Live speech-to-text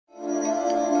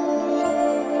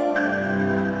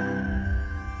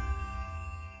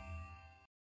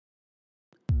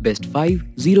Best 5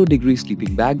 0-degree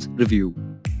sleeping bags review.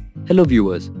 Hello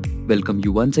viewers, welcome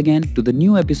you once again to the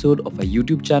new episode of our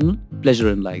YouTube channel Pleasure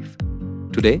in Life.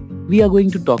 Today we are going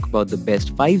to talk about the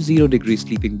best 5 0-degree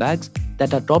sleeping bags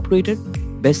that are top rated,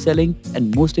 best selling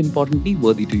and most importantly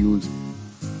worthy to use.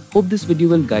 Hope this video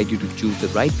will guide you to choose the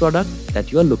right product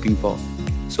that you are looking for.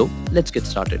 So let's get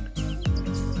started.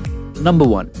 Number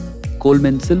 1.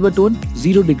 Coleman Silverton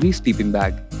 0-degree sleeping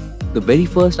bag. The very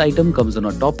first item comes on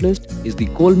our top list is the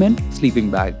Coleman sleeping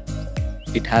bag.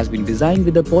 It has been designed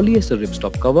with a polyester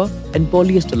ripstop cover and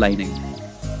polyester lining.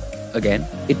 Again,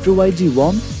 it provides you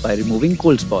warmth by removing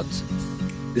cold spots.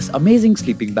 This amazing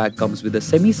sleeping bag comes with a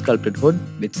semi-sculpted hood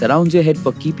which surrounds your head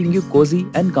for keeping you cozy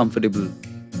and comfortable.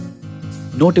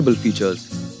 Notable features: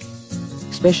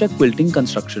 special quilting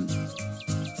construction,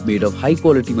 made of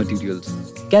high-quality materials,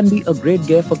 can be a great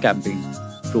gear for camping.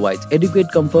 Provides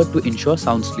adequate comfort to ensure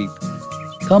sound sleep.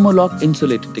 Thermolock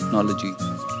insulated technology.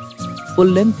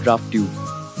 Full-length draft tube.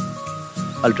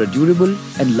 Ultra durable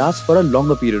and lasts for a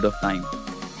longer period of time.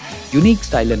 Unique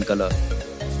style and color.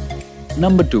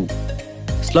 Number 2.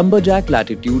 Slumberjack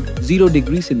Latitude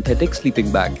 0-degree synthetic sleeping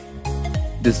bag.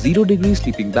 This 0-degree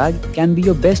sleeping bag can be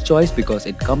your best choice because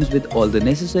it comes with all the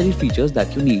necessary features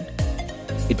that you need.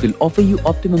 It will offer you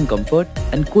optimum comfort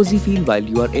and cozy feel while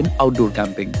you are in outdoor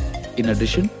camping. In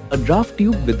addition, a draft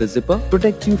tube with a zipper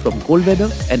protects you from cold weather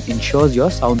and ensures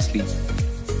your sound sleep.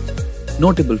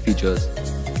 Notable features: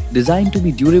 designed to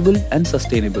be durable and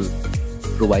sustainable,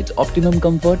 provides optimum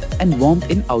comfort and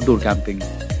warmth in outdoor camping,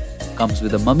 comes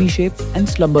with a mummy shape and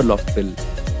slumber loft fill,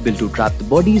 built to trap the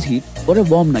body's heat for a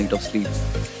warm night of sleep.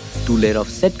 2-layer of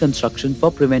set construction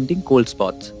for preventing cold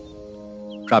spots.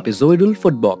 Trapezoidal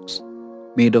foot box,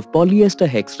 made of polyester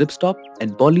hex ripstop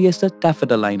and polyester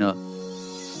taffeta liner.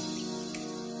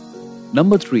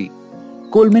 Number 3.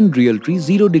 Coleman Realtree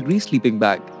 0-degree sleeping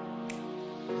bag.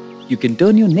 You can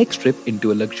turn your next trip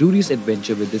into a luxurious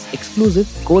adventure with this exclusive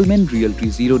Coleman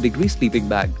Realtree 0-degree sleeping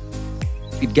bag.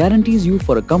 It guarantees you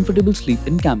for a comfortable sleep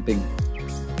in camping.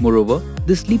 Moreover,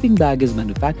 this sleeping bag is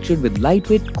manufactured with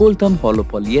lightweight cold thumb hollow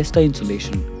polyester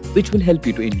insulation, which will help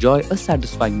you to enjoy a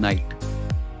satisfying night.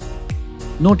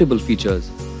 Notable features: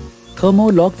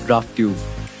 Thermolock draft tube,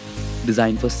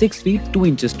 designed for 6 feet 2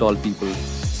 inches tall people.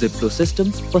 Zipflow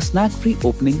system for snack-free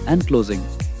opening and closing.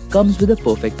 Comes with a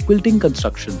perfect quilting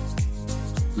construction.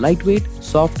 Lightweight,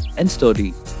 soft and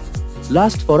sturdy.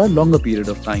 Lasts for a longer period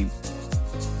of time.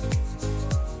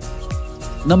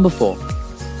 Number 4.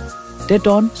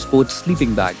 Teton Sports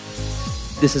Sleeping Bag.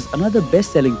 This is another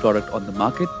best-selling product on the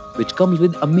market which comes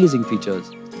with amazing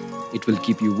features. It will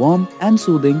keep you warm and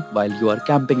soothing while you are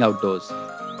camping outdoors.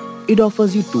 It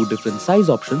offers you 2 different size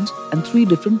options and 3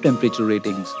 different temperature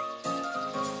ratings.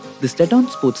 This Teton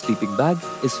Sports Sleeping Bag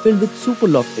is filled with Super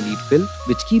Loft Elite fill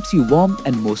which keeps you warm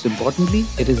and most importantly,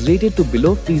 it is rated to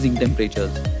below freezing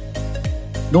temperatures.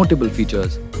 Notable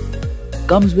features: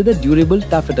 comes with a durable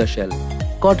taffeta shell,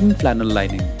 cotton flannel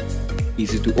lining,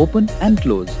 easy to open and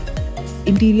close,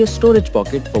 interior storage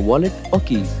pocket for wallet or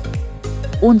keys,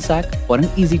 own sack for an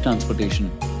easy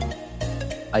transportation.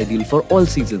 Ideal for all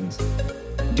seasons,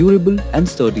 durable and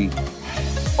sturdy,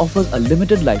 offers a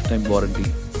limited lifetime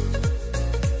warranty.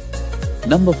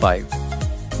 Number 5.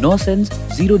 NoSense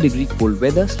 0-degree cold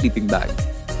weather sleeping bag.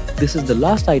 This is the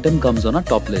last item comes on our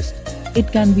top list.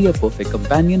 It can be a perfect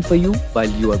companion for you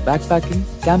while you are backpacking,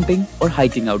 camping or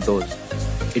hiking outdoors.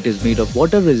 It is made of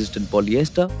water-resistant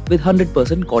polyester with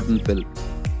 100% cotton fill.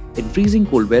 In freezing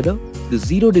cold weather, this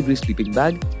 0-degree sleeping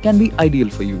bag can be ideal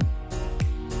for you.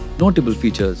 Notable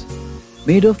features: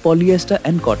 made of polyester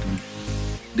and cotton,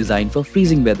 designed for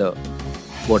freezing weather,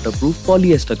 waterproof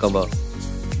polyester cover,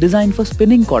 designed for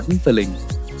spinning cotton filling,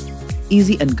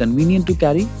 easy and convenient to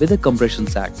carry with a compression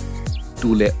sack,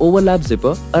 2-layer overlap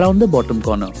zipper around the bottom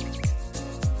corner.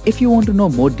 If you want to know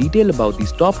more detail about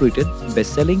these top-rated,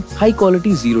 best-selling,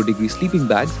 high-quality 0-degree sleeping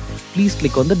bags, please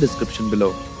click on the description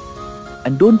below.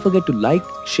 And don't forget to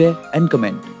like, share and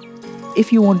comment.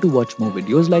 If you want to watch more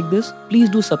videos like this, please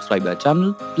do subscribe our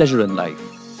channel Pleasure in Life.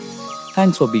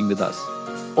 Thanks for being with us.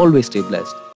 Always stay blessed.